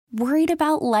Worried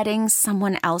about letting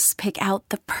someone else pick out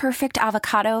the perfect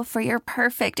avocado for your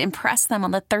perfect impress them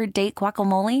on the third date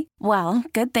guacamole? Well,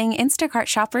 good thing Instacart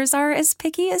shoppers are as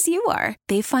picky as you are.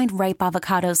 They find ripe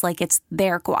avocados like it's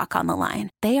their guac on the line.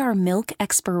 They are milk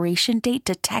expiration date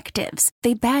detectives.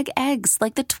 They bag eggs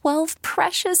like the 12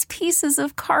 precious pieces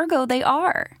of cargo they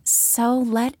are. So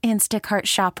let Instacart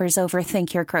shoppers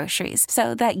overthink your groceries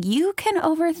so that you can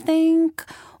overthink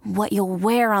what you'll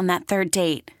wear on that third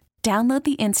date. Download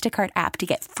the Instacart app to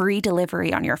get free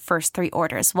delivery on your first 3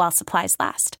 orders while supplies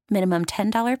last. Minimum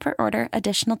 $10 per order.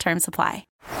 Additional terms apply.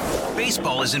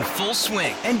 Baseball is in full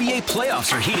swing. NBA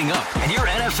playoffs are heating up, and your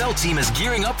NFL team is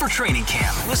gearing up for training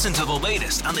camp. Listen to the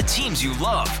latest on the teams you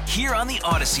love here on the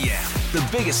Odyssey app. The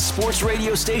biggest sports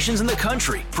radio stations in the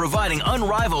country, providing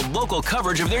unrivaled local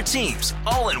coverage of their teams,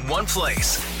 all in one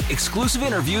place. Exclusive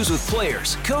interviews with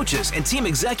players, coaches, and team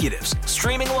executives,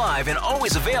 streaming live and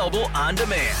always available on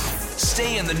demand.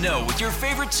 Stay in the know with your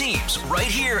favorite teams right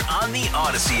here on the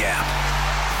Odyssey app.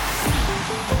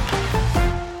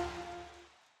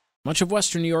 Much of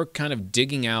western New York kind of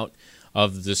digging out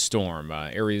of the storm.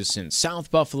 Areas in South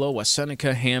Buffalo, West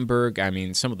Seneca, Hamburg. I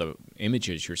mean, some of the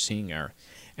images you're seeing are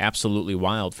absolutely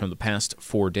wild from the past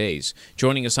 4 days.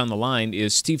 Joining us on the line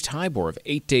is Steve Tybor of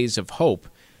 8 Days of Hope.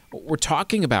 We're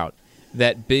talking about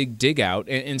that big dig out.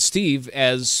 And Steve,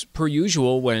 as per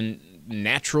usual, when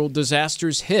natural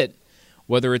disasters hit,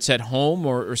 whether it's at home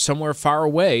or somewhere far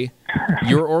away,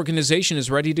 your organization is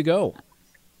ready to go.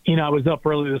 You know, I was up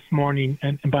early this morning,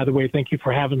 and by the way, thank you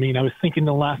for having me. And I was thinking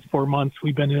the last 4 months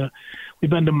we've been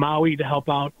to Maui to help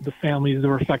out the families that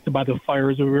were affected by the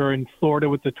fires. We were in Florida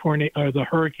with the the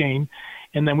hurricane,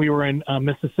 and then we were in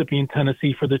Mississippi and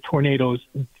Tennessee for the tornadoes.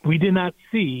 We did not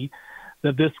see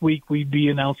that this week we'd be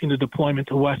announcing the deployment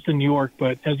to Western New York,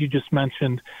 but as you just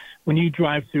mentioned, when you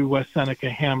drive through West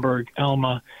Seneca, Hamburg,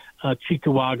 Elma,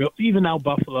 Cheektowaga, even now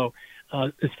Buffalo,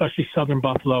 especially southern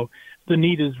Buffalo, the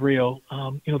need is real.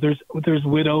 There's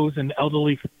widows and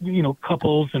elderly,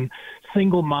 couples and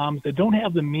single moms that don't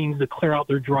have the means to clear out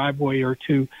their driveway or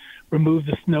to remove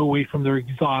the snow away from their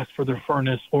exhaust for their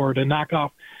furnace or to knock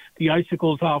off the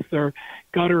icicles off their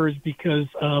gutters because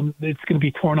it's going to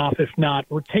be torn off. If not,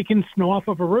 we're taking snow off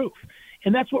of a roof.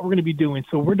 And that's what we're going to be doing.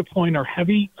 So we're deploying our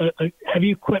heavy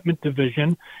equipment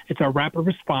division. It's our rapid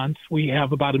response. We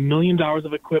have about $1 million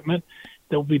of equipment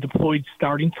that will be deployed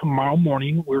starting tomorrow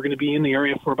morning. We're going to be in the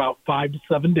area for about 5 to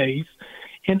 7 days.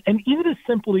 And even as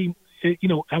simply,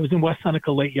 I was in West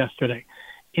Seneca late yesterday.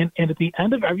 And at the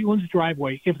end of everyone's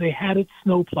driveway, if they had it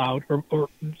snow plowed or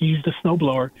used a snow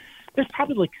blower, there's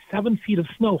probably like 7 feet of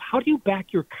snow. How do you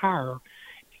back your car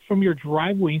from your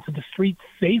driveway into the street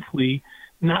safely,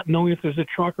 not knowing if there's a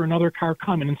truck or another car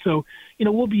coming? And so,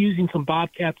 we'll be using some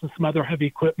Bobcats and some other heavy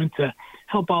equipment to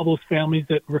help all those families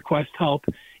that request help.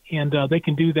 And they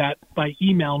can do that by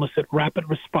emailing us at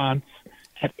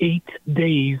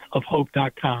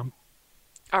rapidresponse@8daysofhope.com.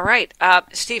 All right.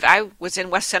 Steve, I was in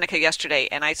West Seneca yesterday,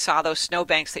 and I saw those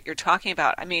snowbanks that you're talking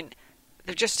about. I mean,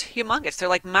 they're just humongous. They're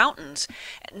like mountains.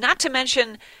 Not to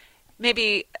mention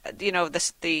maybe,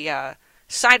 the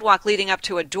sidewalk leading up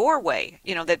to a doorway,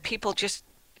 that people just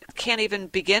can't even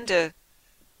begin to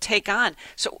take on.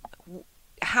 So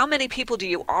how many people do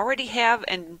you already have,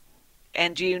 and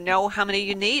do you know how many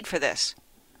you need for this?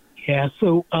 Yeah,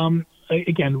 so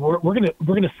again, we're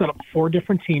gonna set up 4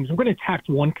 different teams. We're going to attack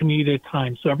one community at a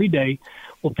time. So every day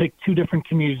we'll pick 2 different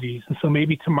communities. And so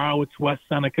maybe tomorrow it's West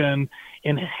Seneca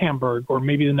and Hamburg, or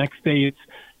maybe the next day it's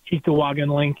Cheektowaga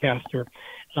and Lancaster.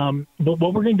 But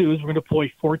what we're going to do is we're going to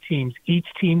deploy 4 teams. Each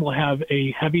team will have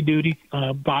a heavy-duty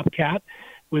Bobcat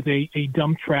with a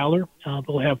dump trailer.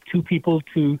 They'll have 2 people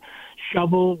to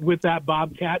shovel with that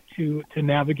Bobcat to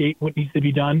navigate what needs to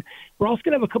be done. We're also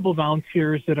going to have a couple of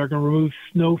volunteers that are going to remove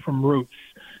snow from roofs.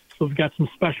 So we've got some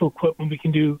special equipment we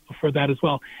can do for that as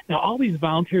well. Now, all these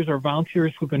volunteers are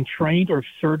volunteers who've been trained or have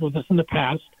served with us in the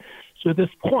past. So at this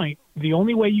point, the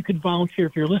only way you could volunteer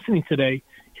if you're listening today,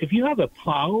 if you have a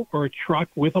plow or a truck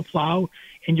with a plow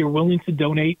and you're willing to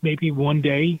donate maybe one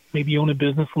day, maybe you own a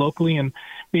business locally and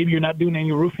maybe you're not doing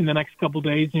any roofing the next couple of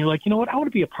days and you're like, I want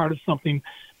to be a part of something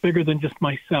bigger than just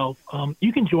myself.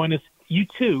 You can join us. You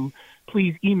too.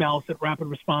 Please email us at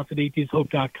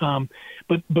rapidresponse@8dayshope.com.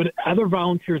 But other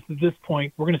volunteers at this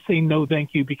point, we're going to say no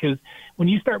thank you, because when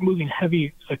you start moving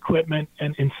heavy equipment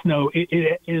and snow,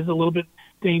 it is a little bit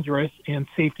dangerous, and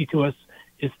safety to us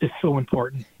is so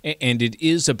important. And it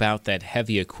is about that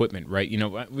heavy equipment, right?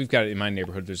 We've got in my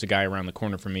neighborhood, there's a guy around the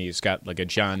corner from me. He's got like a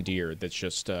John Deere that's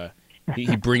just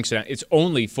He brings it out. It's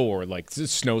only for like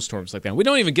snowstorms like that. We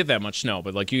don't even get that much snow,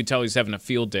 but like you can tell he's having a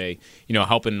field day,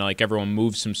 helping like everyone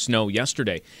move some snow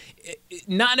yesterday.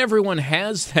 Not everyone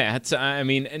has that. I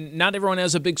mean, and not everyone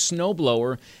has a big snow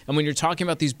blower. And when you're talking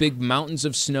about these big mountains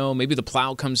of snow, maybe the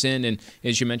plow comes in and,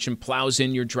 as you mentioned, plows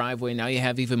in your driveway. Now you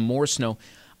have even more snow.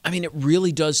 I mean, it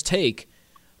really does take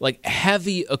like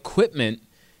heavy equipment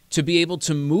to be able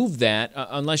to move that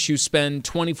unless you spend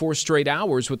 24 straight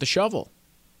hours with the shovel.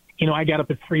 I got up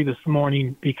at 3 this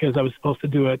morning because I was supposed to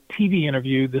do a TV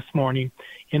interview this morning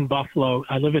in Buffalo.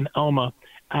 I live in Elma.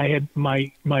 I had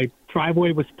my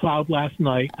driveway was plowed last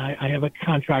night. I have a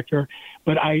contractor,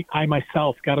 but I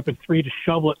myself got up at 3 to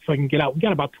shovel it so I can get out. We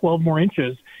got about 12 more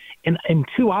inches. And in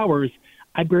 2 hours,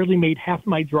 I barely made half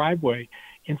my driveway.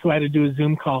 And so I had to do a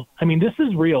Zoom call. I mean, this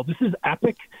is real. This is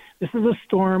epic. This is a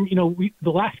storm. The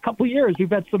last couple of years,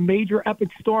 we've had some major epic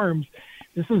storms.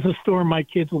 This is a storm my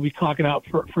kids will be talking about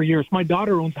for years. My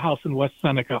daughter owns a house in West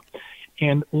Seneca,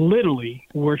 and literally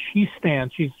where she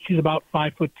stands, she's about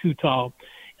 5'2" tall.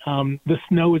 The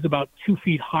snow is about 2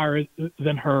 feet higher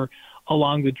than her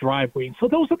along the driveway. And so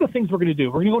those are the things we're going to do.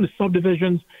 We're going to go into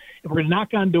subdivisions, and we're going to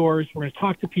knock on doors. We're going to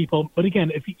talk to people. But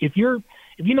again, if you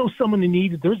know someone in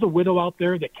need, there's a widow out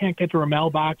there that can't get to her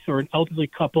mailbox, or an elderly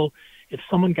couple. If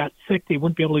someone got sick, they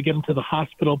wouldn't be able to get them to the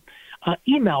hospital.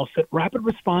 Email us at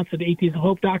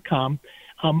rapidresponse@8daysofhope.com.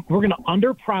 We're going to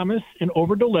under-promise and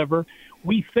over-deliver.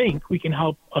 We think we can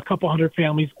help a couple hundred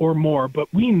families or more,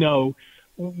 but we know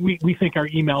we think our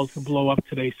emails will blow up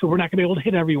today. So we're not going to be able to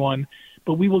hit everyone,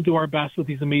 but we will do our best with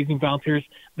these amazing volunteers.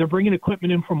 They're bringing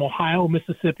equipment in from Ohio,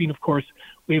 Mississippi, and, of course,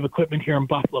 we have equipment here in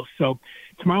Buffalo. So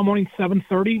tomorrow morning,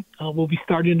 7:30, we'll be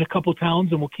starting in a couple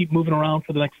towns, and we'll keep moving around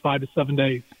for the next 5 to 7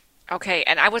 days. Okay,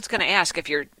 and I was going to ask if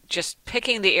you're just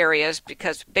picking the areas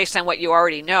because based on what you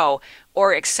already know,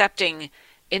 or accepting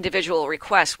individual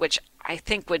requests, which I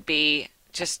think would be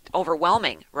just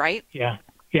overwhelming, right? Yeah,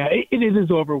 it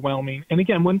is overwhelming. And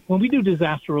again, when we do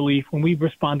disaster relief, when we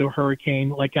respond to a hurricane,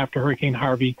 like after Hurricane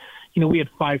Harvey, we had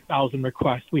 5,000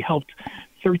 requests. We helped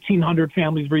 1,300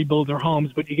 families rebuild their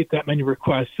homes, but you get that many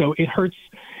requests. So it hurts.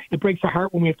 It breaks our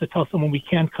heart when we have to tell someone we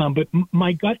can't come. But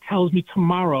my gut tells me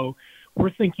tomorrow we're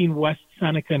thinking West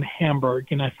Seneca and Hamburg.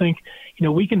 And I think,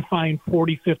 we can find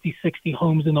 40, 50, 60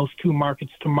 homes in those two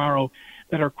markets tomorrow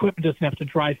that our equipment doesn't have to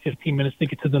drive 15 minutes to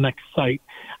get to the next site.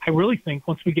 I really think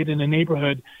once we get in a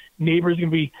neighborhood, neighbors are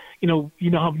going to be,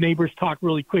 how neighbors talk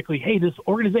really quickly. Hey, this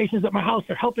organization is at my house.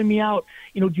 They're helping me out.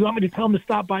 Do you want me to tell them to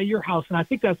stop by your house? And I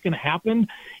think that's going to happen.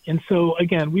 And so,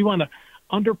 again, we want to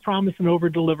under-promise and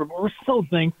over-deliver. But we're so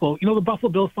thankful. The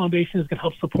Buffalo Bills Foundation is going to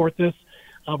help support this.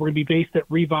 We're going to be based at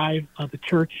Revive, the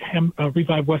church,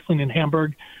 Revive Wesleyan in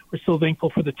Hamburg. We're so thankful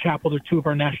for the chapel. They're two of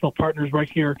our national partners right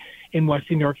here in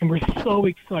Western New York. And we're so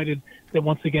excited that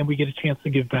once again we get a chance to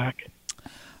give back.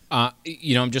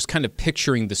 I'm just kind of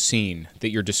picturing the scene that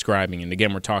you're describing. And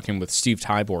again, we're talking with Steve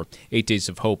Tybor, 8 Days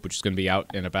of Hope, which is going to be out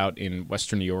and about in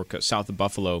Western New York, south of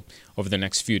Buffalo, over the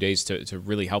next few days to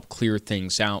really help clear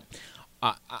things out.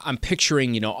 I'm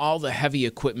picturing, all the heavy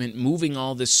equipment, moving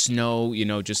all this snow,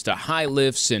 just high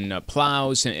lifts and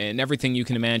plows and everything you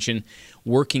can imagine,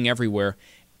 working everywhere.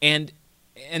 And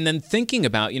then thinking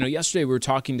about, yesterday we were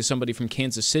talking to somebody from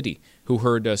Kansas City who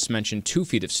heard us mention 2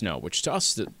 feet of snow, which to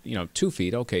us, 2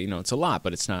 feet, okay, it's a lot,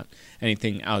 but it's not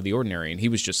anything out of the ordinary. And he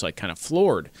was just like kind of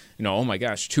floored, oh my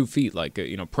gosh, 2 feet, like,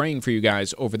 praying for you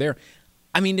guys over there.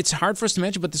 I mean, it's hard for us to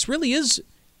imagine, but this really is.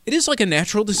 It is like a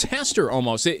natural disaster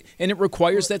almost, and it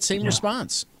requires that same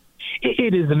response.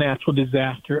 It is a natural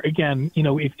disaster. Again,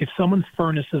 if someone's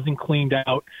furnace isn't cleaned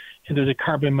out and there's a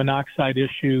carbon monoxide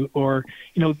issue, or,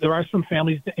 there are some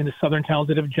families in the southern towns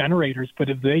that have generators,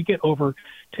 but if they get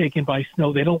overtaken by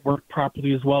snow, they don't work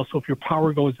properly as well. So if your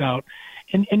power goes out,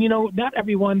 and not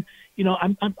everyone,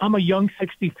 I'm a young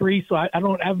 63, so I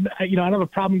don't have a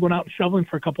problem going out and shoveling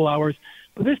for a couple hours.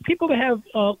 But there's people that have,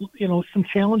 some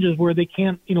challenges where they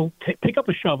can't, pick up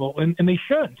a shovel, and they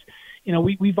shouldn't.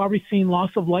 We've already seen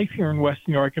loss of life here in West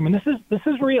New York. I mean, this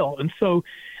is real. And so,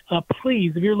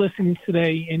 please, if you're listening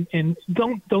today, and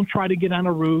don't try to get on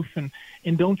a roof, and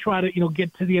don't try to,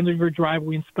 get to the end of your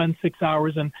driveway and spend 6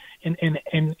 hours and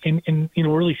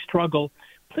really struggle.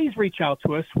 Please reach out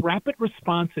to us,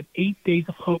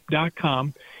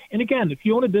 rapidresponse@8daysofhope.com. And again, if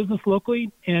you own a business locally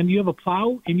and you have a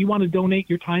plow and you want to donate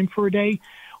your time for a day,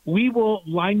 we will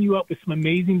line you up with some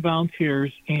amazing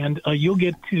volunteers, and you'll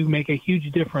get to make a huge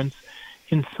difference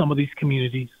in some of these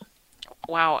communities.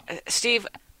 Wow. Steve,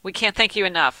 we can't thank you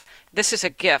enough. This is a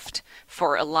gift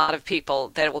for a lot of people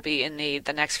that will be in need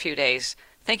the next few days.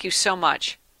 Thank you so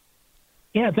much.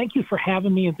 Yeah, thank you for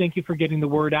having me, and thank you for getting the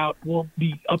word out. We'll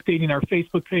be updating our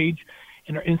Facebook page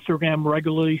and our Instagram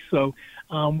regularly, so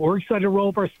we're excited to roll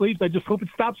up our sleeves. I just hope it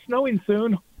stops snowing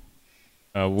soon.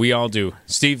 We all do.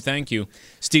 Steve, thank you.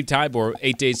 Steve Tybor,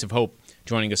 8 Days of Hope,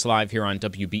 joining us live here on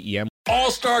WBEM.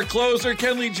 All-star closer,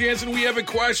 Kenley Jansen, we have a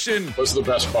question. What's the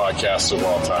best podcast of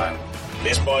all time?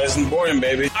 Baseball isn't boring,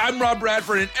 baby. I'm Rob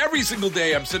Bradford, and every single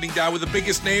day I'm sitting down with the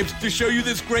biggest names to show you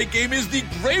this great game is the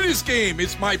greatest game.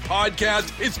 It's my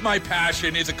podcast. It's my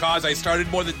passion. It's a cause I started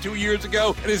more than 2 years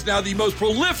ago and is now the most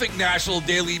prolific national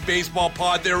daily baseball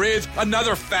pod there is.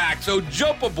 Another fact, so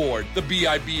jump aboard the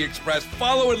BIB Express.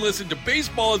 Follow and listen to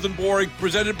Baseball Isn't Boring,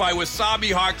 presented by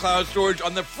Wasabi Hot Cloud Storage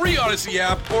on the free Odyssey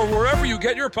app or wherever you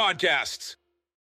get your podcasts.